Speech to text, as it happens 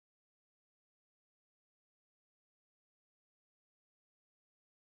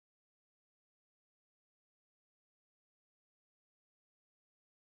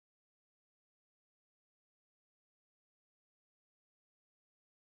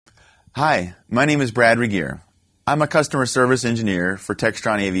Hi, my name is Brad Regier. I'm a customer service engineer for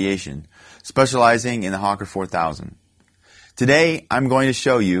Textron Aviation, specializing in the Hawker 4000. Today, I'm going to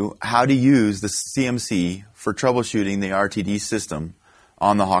show you how to use the CMC for troubleshooting the RTD system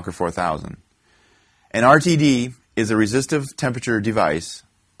on the Hawker 4000. An RTD is a resistive temperature device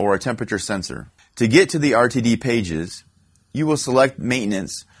or a temperature sensor. To get to the RTD pages, you will select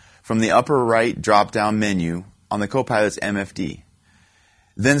Maintenance from the upper right drop-down menu on the Copilot's MFD.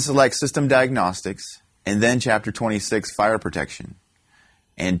 Then select System Diagnostics, and then Chapter 26 Fire Protection,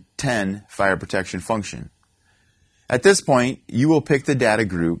 and 10 Fire Protection Function. At this point, you will pick the data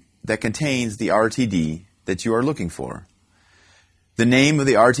group that contains the RTD that you are looking for. The name of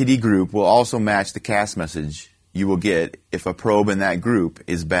the RTD group will also match the CAS message you will get if a probe in that group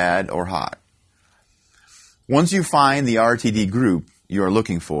is bad or hot. Once you find the RTD group you are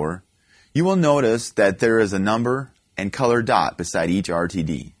looking for, you will notice that there is a number and color dot beside each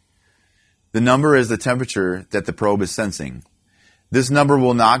RTD. The number is the temperature that the probe is sensing. This number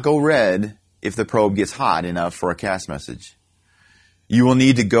will not go red if the probe gets hot enough for a CAS message. You will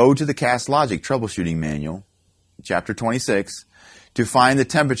need to go to the CAS Logic Troubleshooting Manual, Chapter 26, to find the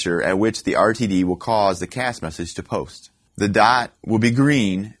temperature at which the RTD will cause the CAS message to post. The dot will be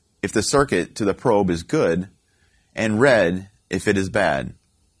green if the circuit to the probe is good, and red if it is bad.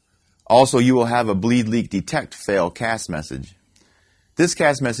 Also, you will have a bleed leak detect fail CAS message. This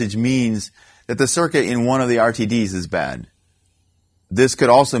CAS message means that the circuit in one of the RTDs is bad. This could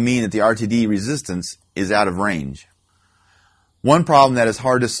also mean that the RTD resistance is out of range. One problem that is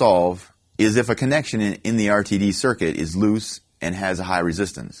hard to solve is if a connection in the RTD circuit is loose and has a high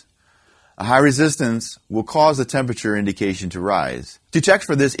resistance. A high resistance will cause the temperature indication to rise. To check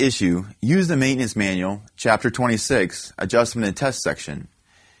for this issue, use the Maintenance Manual, Chapter 26, Adjustment and Test section.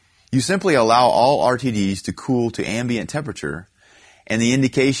 You simply allow all RTDs to cool to ambient temperature, and the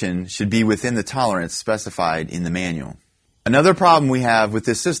indication should be within the tolerance specified in the manual. Another problem we have with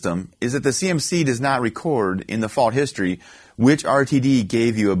this system is that the CMC does not record in the fault history which RTD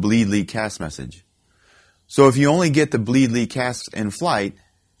gave you a bleed leak CAS message. So if you only get the bleed leak CAS in flight,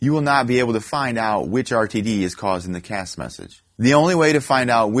 you will not be able to find out which RTD is causing the CAS message. The only way to find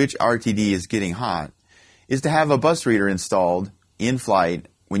out which RTD is getting hot is to have a bus reader installed in flight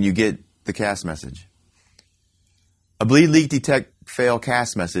when you get the CAS message. A bleed leak detect fail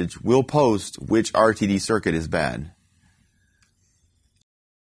CAS message will post which RTD circuit is bad.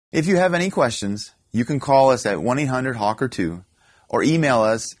 If you have any questions, you can call us at 1-800-HAWKER2 or email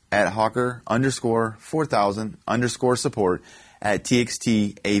us at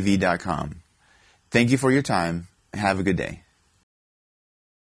hawker_4000_support@txtav.com. Thank you for your time and have a good day.